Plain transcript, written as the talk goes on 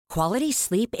Quality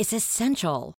sleep is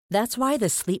essential. That's why the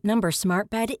Sleep Number Smart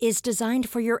Bed is designed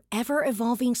for your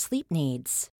ever-evolving sleep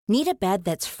needs. Need a bed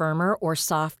that's firmer or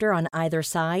softer on either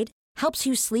side? Helps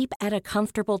you sleep at a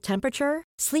comfortable temperature?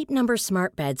 Sleep Number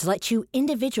Smart Beds let you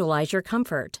individualize your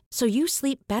comfort, so you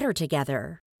sleep better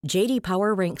together. J.D.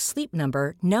 Power ranks Sleep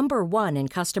Number number 1 in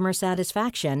customer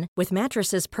satisfaction with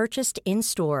mattresses purchased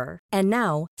in-store. And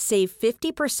now, save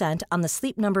 50% on the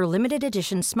Sleep Number Limited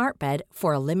Edition Smart Bed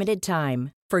for a limited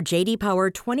time. For J.D. Power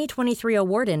 2023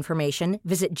 award information,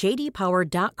 visit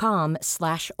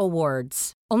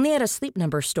jdpower.com/awards. Only at a Sleep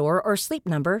Number store or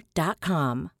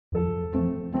sleepnumber.com.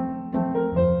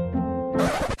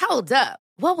 Hold up.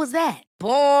 What was that?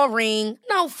 Boring.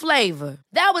 No flavor.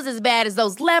 That was as bad as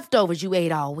those leftovers you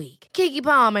ate all week. Keke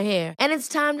Palmer here, and it's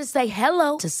time to say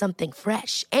hello to something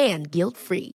fresh and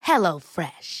guilt-free. Hello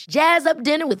Fresh. Jazz up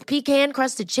dinner with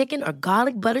pecan-crusted chicken or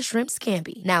garlic butter shrimp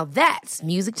scampi. Now that's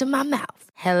music to my mouth.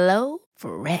 Hello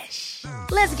Fresh.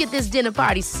 Let's get this dinner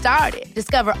party started.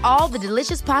 Discover all the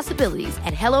delicious possibilities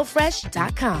at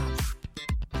hellofresh.com.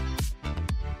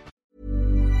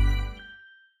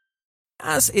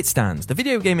 As it stands, the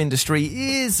video game industry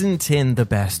isn't in the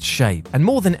best shape, and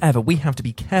more than ever we have to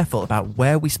be careful about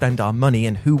where we spend our money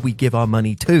and who we give our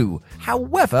money to.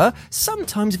 However,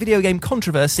 sometimes video game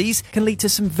controversies can lead to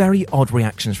some very odd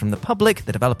reactions from the public,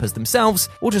 the developers themselves,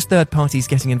 or just third parties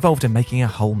getting involved and making a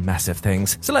whole mess of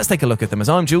things. So let's take a look at them. As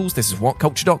I'm Jules, this is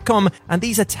WhatCulture.com, and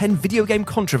these are 10 video game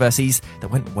controversies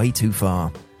that went way too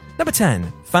far. Number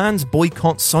 10. Fans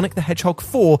boycott Sonic the Hedgehog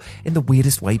 4 in the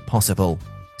weirdest way possible.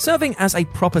 Serving as a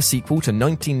proper sequel to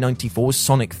 1994's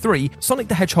Sonic 3, Sonic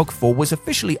the Hedgehog 4 was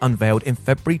officially unveiled in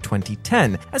February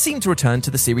 2010 and seemed to return to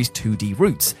the series' 2D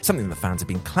roots, something that fans have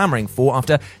been clamouring for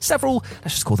after several,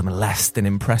 let's just call them less than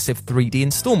impressive 3D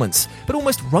installments. But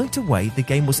almost right away, the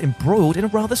game was embroiled in a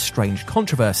rather strange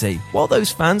controversy. While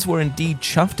those fans were indeed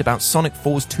chuffed about Sonic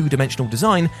 4's two-dimensional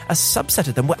design, a subset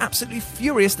of them were absolutely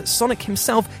furious that Sonic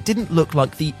himself didn't look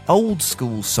like the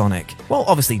old-school Sonic. While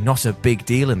obviously not a big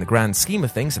deal in the grand scheme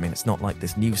of things, I mean, it's not like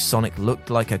this new Sonic looked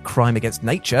like a crime against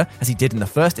nature, as he did in the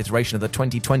first iteration of the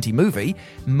 2020 movie,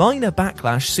 minor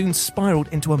backlash soon spiraled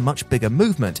into a much bigger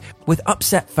movement, with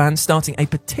upset fans starting a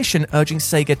petition urging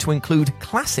Sega to include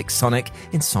classic Sonic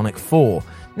in Sonic 4.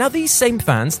 Now, these same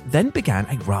fans then began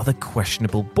a rather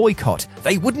questionable boycott.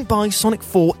 They wouldn't buy Sonic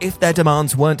 4 if their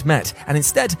demands weren't met, and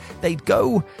instead, they'd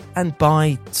go and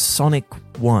buy Sonic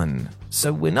 1.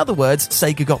 So, in other words,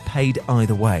 Sega got paid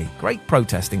either way. Great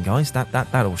protesting, guys.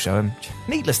 That'll show him.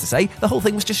 Needless to say, the whole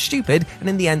thing was just stupid, and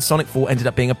in the end, Sonic 4 ended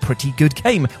up being a pretty good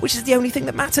game, which is the only thing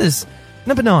that matters.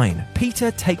 Number 9. Peter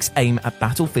takes aim at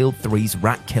Battlefield 3's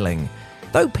rat killing.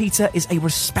 Though PETA is a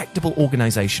respectable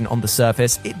organisation on the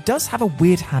surface, it does have a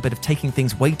weird habit of taking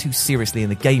things way too seriously in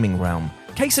the gaming realm.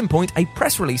 Case in point, a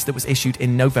press release that was issued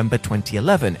in November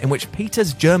 2011, in which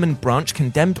PETA's German branch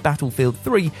condemned Battlefield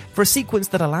 3 for a sequence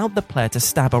that allowed the player to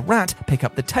stab a rat, pick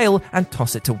up the tail, and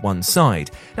toss it to one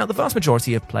side. Now, the vast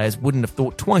majority of players wouldn't have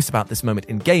thought twice about this moment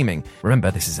in gaming.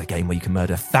 Remember, this is a game where you can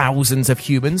murder thousands of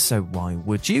humans, so why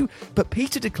would you? But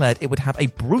PETA declared it would have a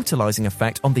brutalising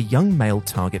effect on the young male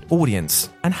target audience.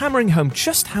 And hammering home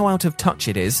just how out of touch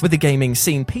it is with the gaming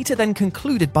scene, PETA then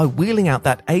concluded by wheeling out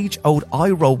that age-old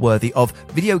eye-roll worthy of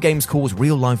video games cause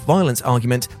real-life violence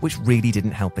argument, which really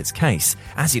didn't help its case.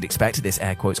 As you'd expect, this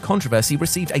air quotes controversy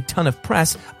received a ton of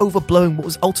press, overblowing what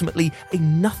was ultimately a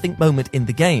nothing moment in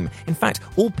the game. In fact,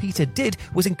 all PETA did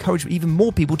was encourage even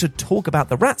more people to talk about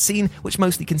the rat scene, which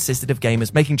mostly consisted of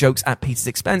gamers making jokes at PETA's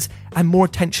expense, and more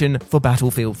attention for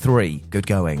Battlefield 3. Good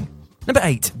going. Number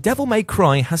 8. Devil May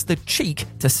Cry has the cheek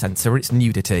to censor its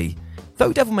nudity.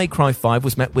 Though Devil May Cry 5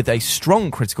 was met with a strong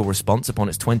critical response upon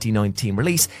its 2019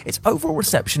 release, its overall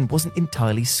reception wasn't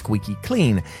entirely squeaky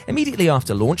clean. Immediately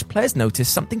after launch, players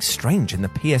noticed something strange in the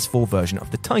PS4 version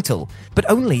of the title, but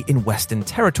only in Western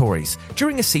territories.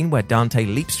 During a scene where Dante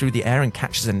leaps through the air and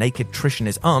catches a naked Trish in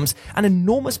his arms, an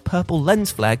enormous purple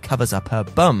lens flare covers up her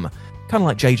bum. Kind of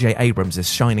like J.J. Abrams is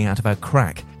shining out of her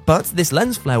crack. But this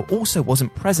lens flare also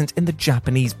wasn't present in the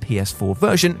Japanese PS4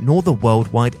 version, nor the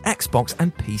worldwide Xbox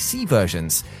and PC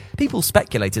versions. People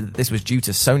speculated that this was due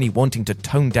to Sony wanting to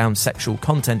tone down sexual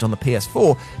content on the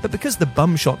PS4, but because the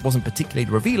bum shot wasn't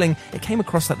particularly revealing, it came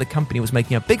across that the company was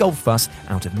making a big old fuss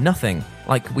out of nothing.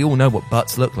 Like, we all know what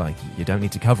butts look like, you don't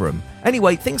need to cover them.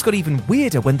 Anyway, things got even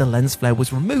weirder when the lens flare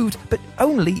was removed, but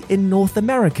only in North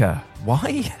America.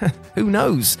 Why? Who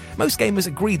knows? Most gamers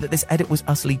agree that this edit was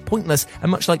utterly pointless,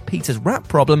 and much like Peter's rap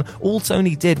problem, all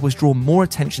Sony did was draw more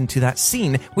attention to that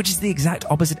scene, which is the exact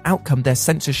opposite outcome their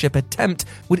censorship attempt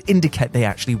would indicate they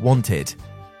actually wanted.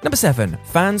 Number 7.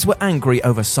 Fans were angry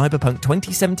over Cyberpunk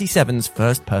 2077's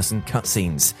first-person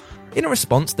cutscenes. In a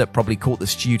response that probably caught the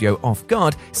studio off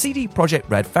guard, CD Projekt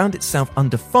Red found itself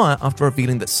under fire after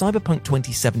revealing that Cyberpunk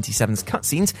 2077's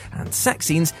cutscenes and sex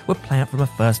scenes would play out from a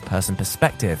first-person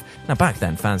perspective. Now back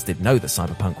then, fans did know that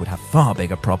Cyberpunk would have far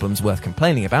bigger problems worth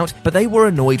complaining about, but they were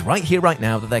annoyed right here, right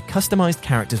now that their customized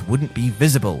characters wouldn't be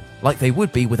visible, like they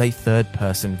would be with a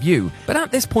third-person view. But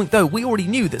at this point though, we already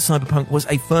knew that Cyberpunk was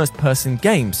a first-person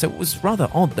game, so it was rather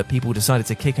odd that people decided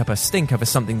to kick up a stink over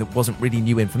something that wasn't really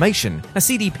new information. Now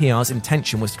CDPR's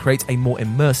intention was to create a more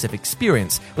immersive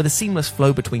experience with a seamless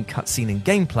flow between cutscene and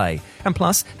gameplay, and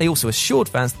plus they also assured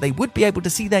fans that they would be able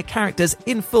to see their characters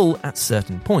in full at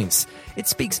certain points. It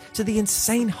speaks to the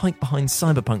insane hype behind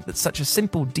Cyberpunk that such a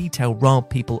simple detail riled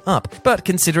people up, but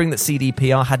considering that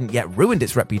CDPR hadn't yet ruined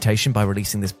its reputation by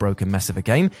releasing this broken mess of a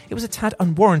game, it was a tad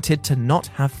unwarranted to not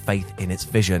have faith in its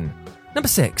vision. Number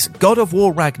 6. God of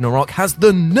War Ragnarok has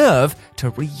the nerve to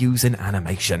reuse an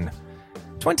animation.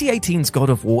 2018's God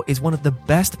of War is one of the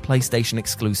best PlayStation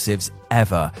exclusives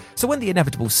ever, so when the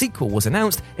inevitable sequel was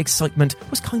announced, excitement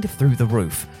was kind of through the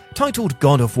roof. Titled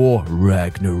God of War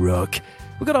Ragnarok,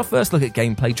 we got our first look at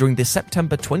gameplay during the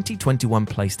September 2021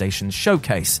 PlayStation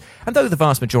Showcase, and though the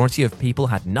vast majority of people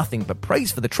had nothing but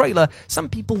praise for the trailer, some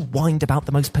people whined about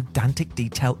the most pedantic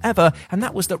detail ever, and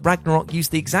that was that Ragnarok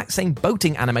used the exact same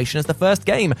boating animation as the first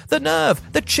game. The nerve!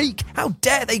 The cheek! How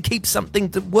dare they keep something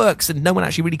that works and no one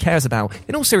actually really cares about?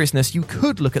 In all seriousness, you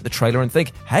could look at the trailer and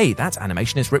think, hey, that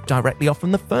animation is ripped directly off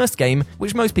from the first game,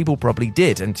 which most people probably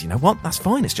did, and you know what? That's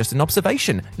fine, it's just an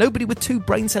observation. Nobody with 2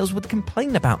 brain cells would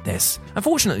complain about this.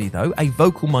 Unfortunately though, a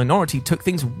vocal minority took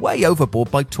things way overboard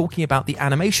by talking about the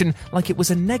animation like it was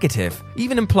a negative,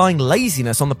 even implying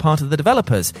laziness on the part of the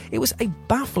developers. It was a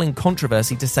baffling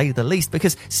controversy to say the least,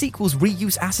 because sequels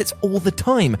reuse assets all the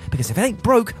time, because if it ain't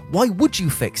broke, why would you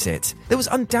fix it? There was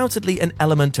undoubtedly an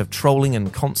element of trolling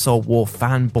and console war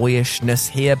fanboyishness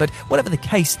here, but whatever the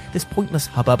case, this pointless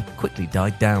hubbub quickly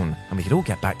died down, and we could all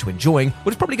get back to enjoying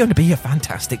what is probably going to be a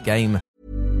fantastic game.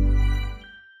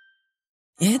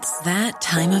 It's that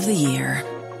time of the year.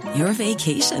 Your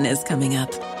vacation is coming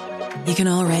up. You can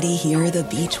already hear the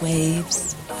beach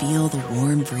waves, feel the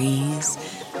warm breeze,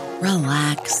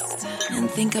 relax, and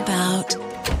think about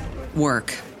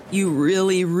work. You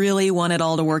really, really want it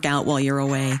all to work out while you're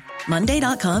away.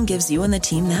 Monday.com gives you and the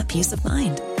team that peace of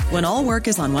mind. When all work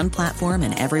is on one platform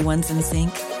and everyone's in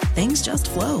sync, things just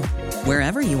flow.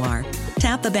 Wherever you are,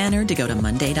 tap the banner to go to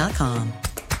Monday.com.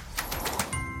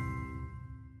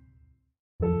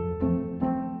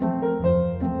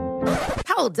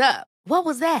 Hold up. What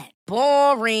was that?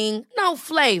 Boring. No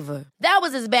flavor. That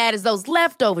was as bad as those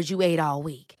leftovers you ate all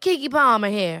week. Keke Palmer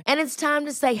here, and it's time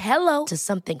to say hello to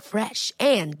something fresh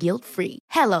and guilt-free.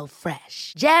 Hello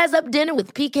Fresh. Jazz up dinner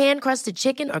with pecan-crusted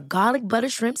chicken or garlic butter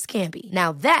shrimp scampi.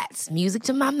 Now that's music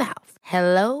to my mouth.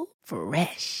 Hello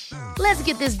Fresh. Let's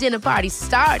get this dinner party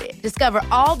started. Discover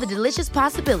all the delicious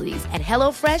possibilities at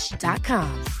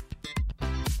HelloFresh.com.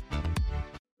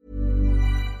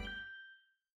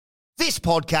 This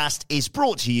podcast is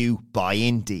brought to you by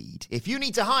Indeed. If you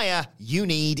need to hire, you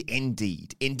need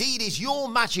Indeed. Indeed is your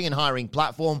matching and hiring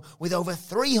platform with over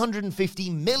 350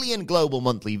 million global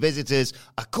monthly visitors,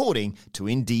 according to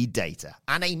Indeed data,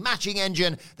 and a matching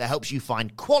engine that helps you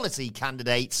find quality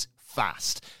candidates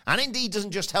fast. And Indeed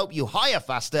doesn't just help you hire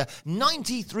faster.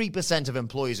 93% of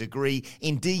employers agree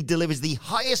Indeed delivers the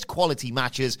highest quality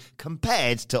matches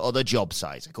compared to other job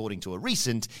sites, according to a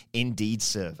recent Indeed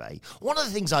survey. One of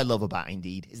the things I love about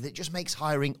Indeed is that it just makes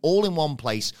hiring all in one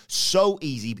place so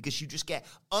easy, because you just get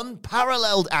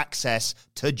unparalleled access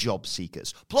to job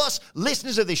seekers. Plus,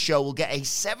 listeners of this show will get a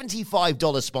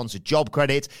 $75 sponsored job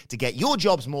credit to get your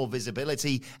jobs more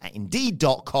visibility at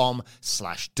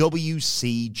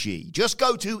Indeed.com/WCG. Just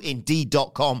go to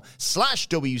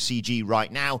Indeed.com/WCG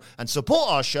right now and support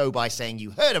our show by saying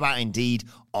you heard about Indeed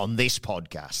on this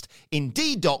podcast.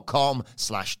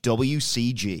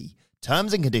 Indeed.com/WCG.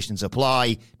 Terms and conditions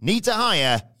apply. Need to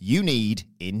hire? You need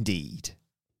Indeed.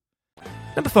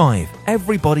 Number 5.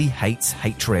 Everybody hates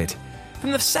hatred.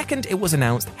 From the second it was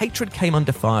announced, Hatred came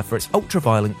under fire for its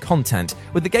ultra-violent content,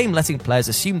 with the game letting players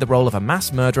assume the role of a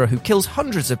mass murderer who kills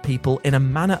hundreds of people in a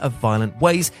manner of violent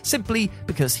ways simply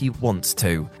because he wants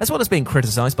to. As well as being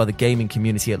criticised by the gaming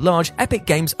community at large, Epic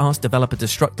Games asked developer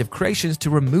Destructive Creations to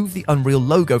remove the Unreal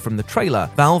logo from the trailer.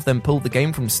 Valve then pulled the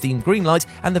game from Steam Greenlight,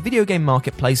 and the video game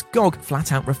marketplace GOG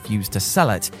flat out refused to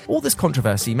sell it. All this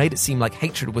controversy made it seem like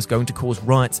Hatred was going to cause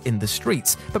riots in the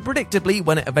streets, but predictably,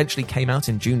 when it eventually came out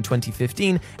in June 2015,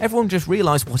 2015, everyone just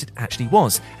realised what it actually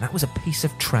was, and that was a piece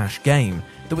of trash game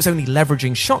that was only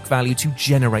leveraging shock value to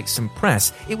generate some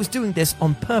press. It was doing this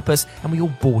on purpose, and we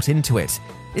all bought into it.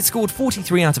 It scored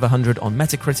 43 out of 100 on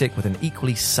Metacritic with an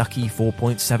equally sucky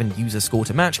 4.7 user score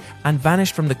to match, and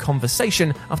vanished from the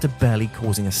conversation after barely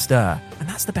causing a stir. And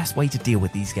that's the best way to deal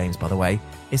with these games, by the way,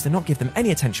 is to not give them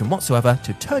any attention whatsoever,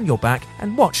 to turn your back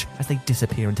and watch as they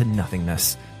disappear into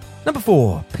nothingness. Number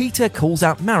 4. Peter calls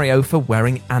out Mario for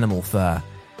wearing animal fur.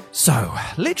 So,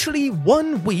 literally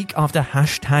 1 week after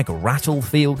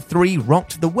 #Rattlefield3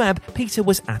 rocked the web, Peter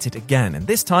was at it again, and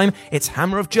this time its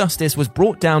hammer of justice was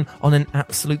brought down on an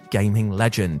absolute gaming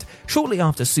legend. Shortly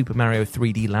after Super Mario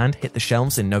 3D Land hit the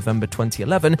shelves in November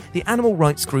 2011, the animal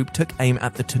rights group took aim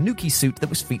at the Tanuki suit that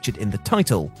was featured in the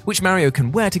title, which Mario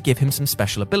can wear to give him some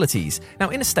special abilities. Now,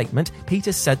 in a statement,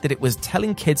 Peter said that it was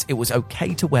telling kids it was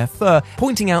okay to wear fur,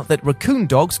 pointing out that raccoon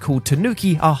dogs called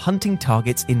Tanuki are hunting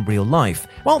targets in real life.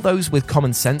 While those with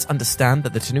common sense understand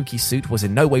that the Tanuki suit was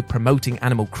in no way promoting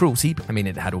animal cruelty, I mean,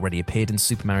 it had already appeared in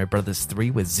Super Mario Bros.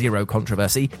 3 with zero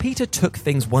controversy, Peter took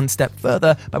things one step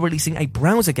further by releasing a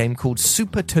browser game called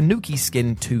Super Tanuki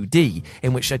Skin 2D,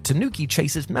 in which a Tanuki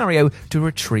chases Mario to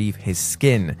retrieve his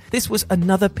skin. This was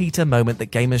another Peter moment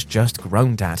that gamers just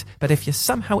groaned at, but if you're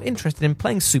somehow interested in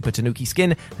playing Super Tanuki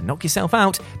Skin, then knock yourself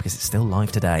out, because it's still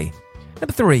live today.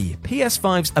 Number 3.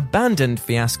 PS5's abandoned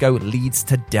fiasco leads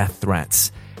to death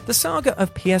threats. The saga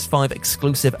of PS5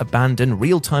 exclusive abandoned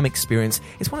real-time experience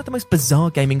is one of the most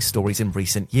bizarre gaming stories in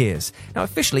recent years. Now,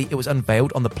 officially, it was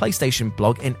unveiled on the PlayStation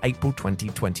blog in April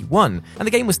 2021, and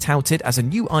the game was touted as a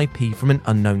new IP from an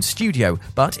unknown studio,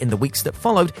 but in the weeks that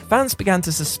followed, fans began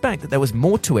to suspect that there was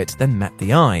more to it than met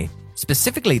the eye.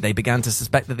 Specifically, they began to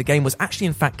suspect that the game was actually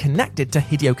in fact connected to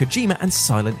Hideo Kojima and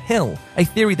Silent Hill, a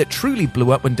theory that truly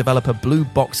blew up when developer Blue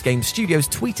Box Game Studios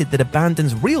tweeted that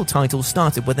Abandon's real title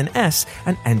started with an S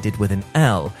and ended with an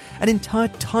L. An entire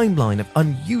timeline of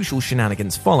unusual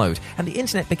shenanigans followed, and the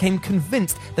internet became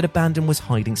convinced that Abandon was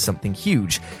hiding something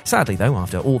huge. Sadly though,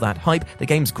 after all that hype, the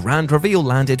game's grand reveal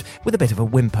landed with a bit of a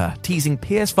whimper, teasing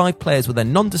PS5 players with a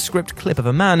nondescript clip of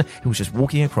a man who was just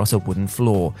walking across a wooden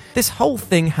floor. This whole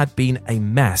thing had been a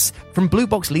mess, from Blue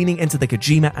Box leaning into the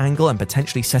Kojima angle and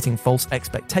potentially setting false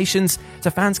expectations, to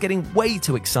fans getting way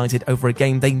too excited over a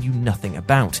game they knew nothing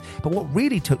about. But what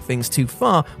really took things too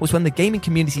far was when the gaming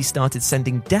community started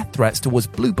sending death threats towards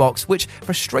Blue Box, which,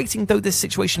 frustrating though this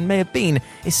situation may have been,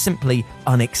 is simply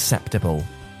unacceptable.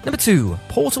 Number 2.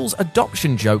 Portal's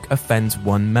adoption joke offends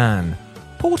one man.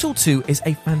 Portal 2 is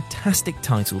a fantastic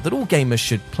title that all gamers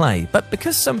should play, but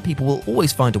because some people will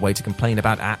always find a way to complain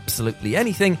about absolutely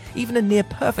anything, even a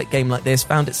near-perfect game like this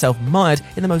found itself mired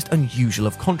in the most unusual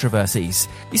of controversies.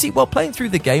 You see, while playing through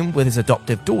the game with his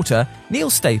adoptive daughter, Neil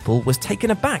Staple was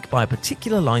taken aback by a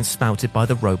particular line spouted by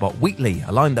the robot Wheatley,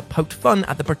 a line that poked fun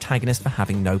at the protagonist for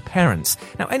having no parents.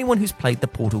 Now, anyone who's played the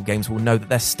Portal games will know that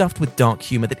they're stuffed with dark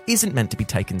humour that isn't meant to be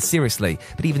taken seriously,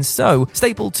 but even so,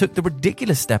 Staple took the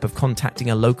ridiculous step of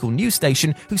contacting a local news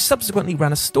station who subsequently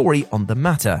ran a story on the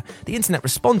matter. The internet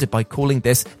responded by calling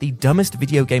this the dumbest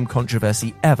video game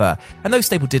controversy ever, and though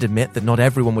Staple did admit that not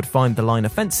everyone would find the line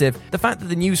offensive, the fact that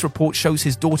the news report shows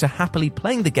his daughter happily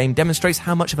playing the game demonstrates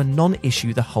how much of a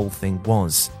non-issue the whole thing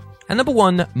was. And number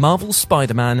 1, Marvel's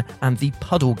Spider-Man and the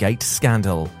Puddlegate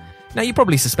scandal. Now, you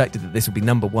probably suspected that this would be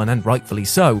number 1, and rightfully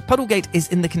so. Puddlegate is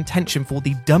in the contention for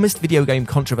the dumbest video game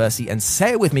controversy, and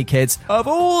say it with me, kids, of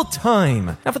all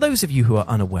time. Now, for those of you who are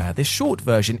unaware, this short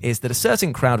version is that a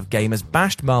certain crowd of gamers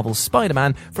bashed Marvel's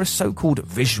Spider-Man for a so-called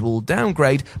visual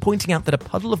downgrade, pointing out that a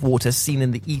puddle of water seen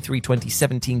in the E3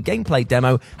 2017 gameplay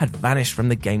demo had vanished from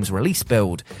the game's release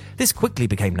build. This quickly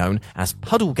became known as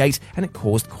Puddlegate, and it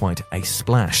caused quite a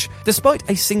splash. Despite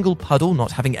a single puddle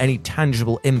not having any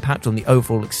tangible impact on the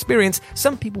overall experience,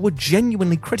 some people were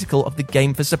genuinely critical of the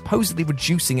game for supposedly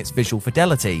reducing its visual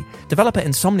fidelity. Developer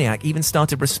Insomniac even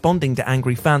started responding to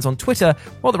angry fans on Twitter,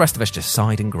 while the rest of us just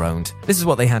sighed and groaned. This is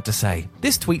what they had to say.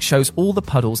 This tweet shows all the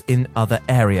puddles in other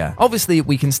area. Obviously,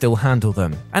 we can still handle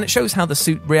them. And it shows how the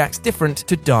suit reacts different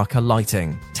to darker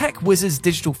lighting. Tech Wizards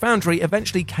Digital Foundry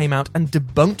eventually came out and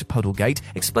debunked Puddlegate,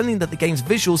 explaining that the game's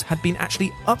visuals had been actually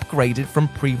upgraded from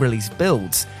pre-release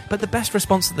builds. But the best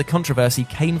response to the controversy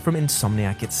came from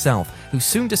Insomniac itself, who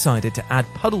soon decided to add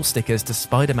puddle stickers to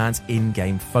Spider-Man's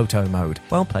in-game photo mode.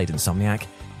 Well played, Insomniac.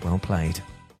 Well played.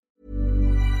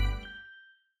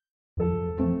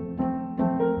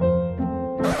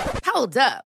 Hold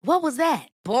up. What was that?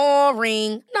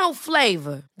 Boring. No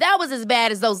flavor. That was as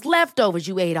bad as those leftovers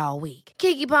you ate all week.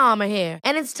 Keke Palmer here,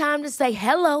 and it's time to say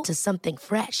hello to something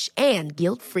fresh and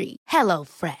guilt-free. Hello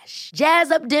Fresh. Jazz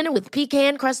up dinner with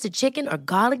pecan-crusted chicken or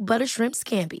garlic butter shrimp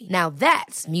scampi. Now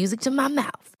that's music to my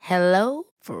mouth. Hello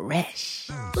Fresh.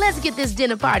 Let's get this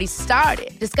dinner party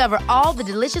started. Discover all the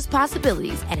delicious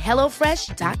possibilities at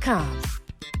hellofresh.com.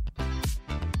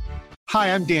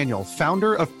 Hi, I'm Daniel,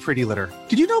 founder of Pretty Litter.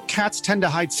 Did you know cats tend to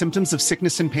hide symptoms of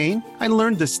sickness and pain? I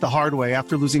learned this the hard way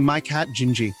after losing my cat,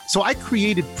 Gingy. So I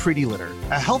created Pretty Litter,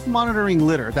 a health monitoring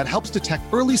litter that helps detect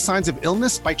early signs of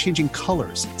illness by changing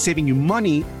colors, saving you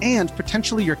money and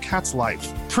potentially your cat's life.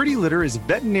 Pretty Litter is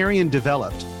veterinarian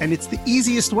developed, and it's the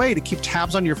easiest way to keep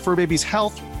tabs on your fur baby's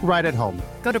health right at home.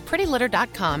 Go to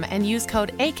prettylitter.com and use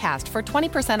code ACAST for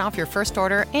 20% off your first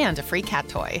order and a free cat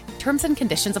toy. Terms and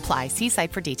conditions apply. See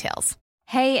site for details.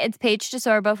 Hey, it's Paige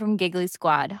DeSorbo from Giggly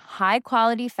Squad. High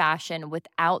quality fashion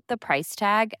without the price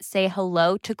tag. Say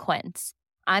hello to Quince.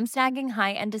 I'm snagging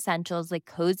high-end essentials like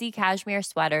cozy cashmere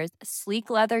sweaters, sleek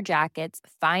leather jackets,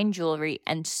 fine jewelry,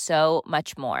 and so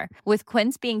much more. With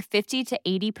Quince being 50 to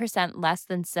 80% less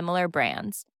than similar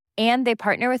brands. And they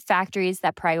partner with factories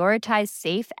that prioritize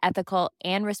safe, ethical,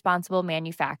 and responsible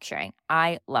manufacturing.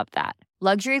 I love that.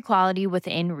 Luxury quality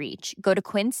within reach. Go to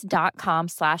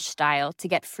quince.com/style to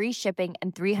get free shipping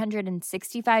and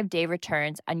 365-day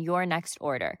returns on your next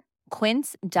order.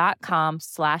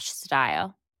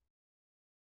 Quince.com/style.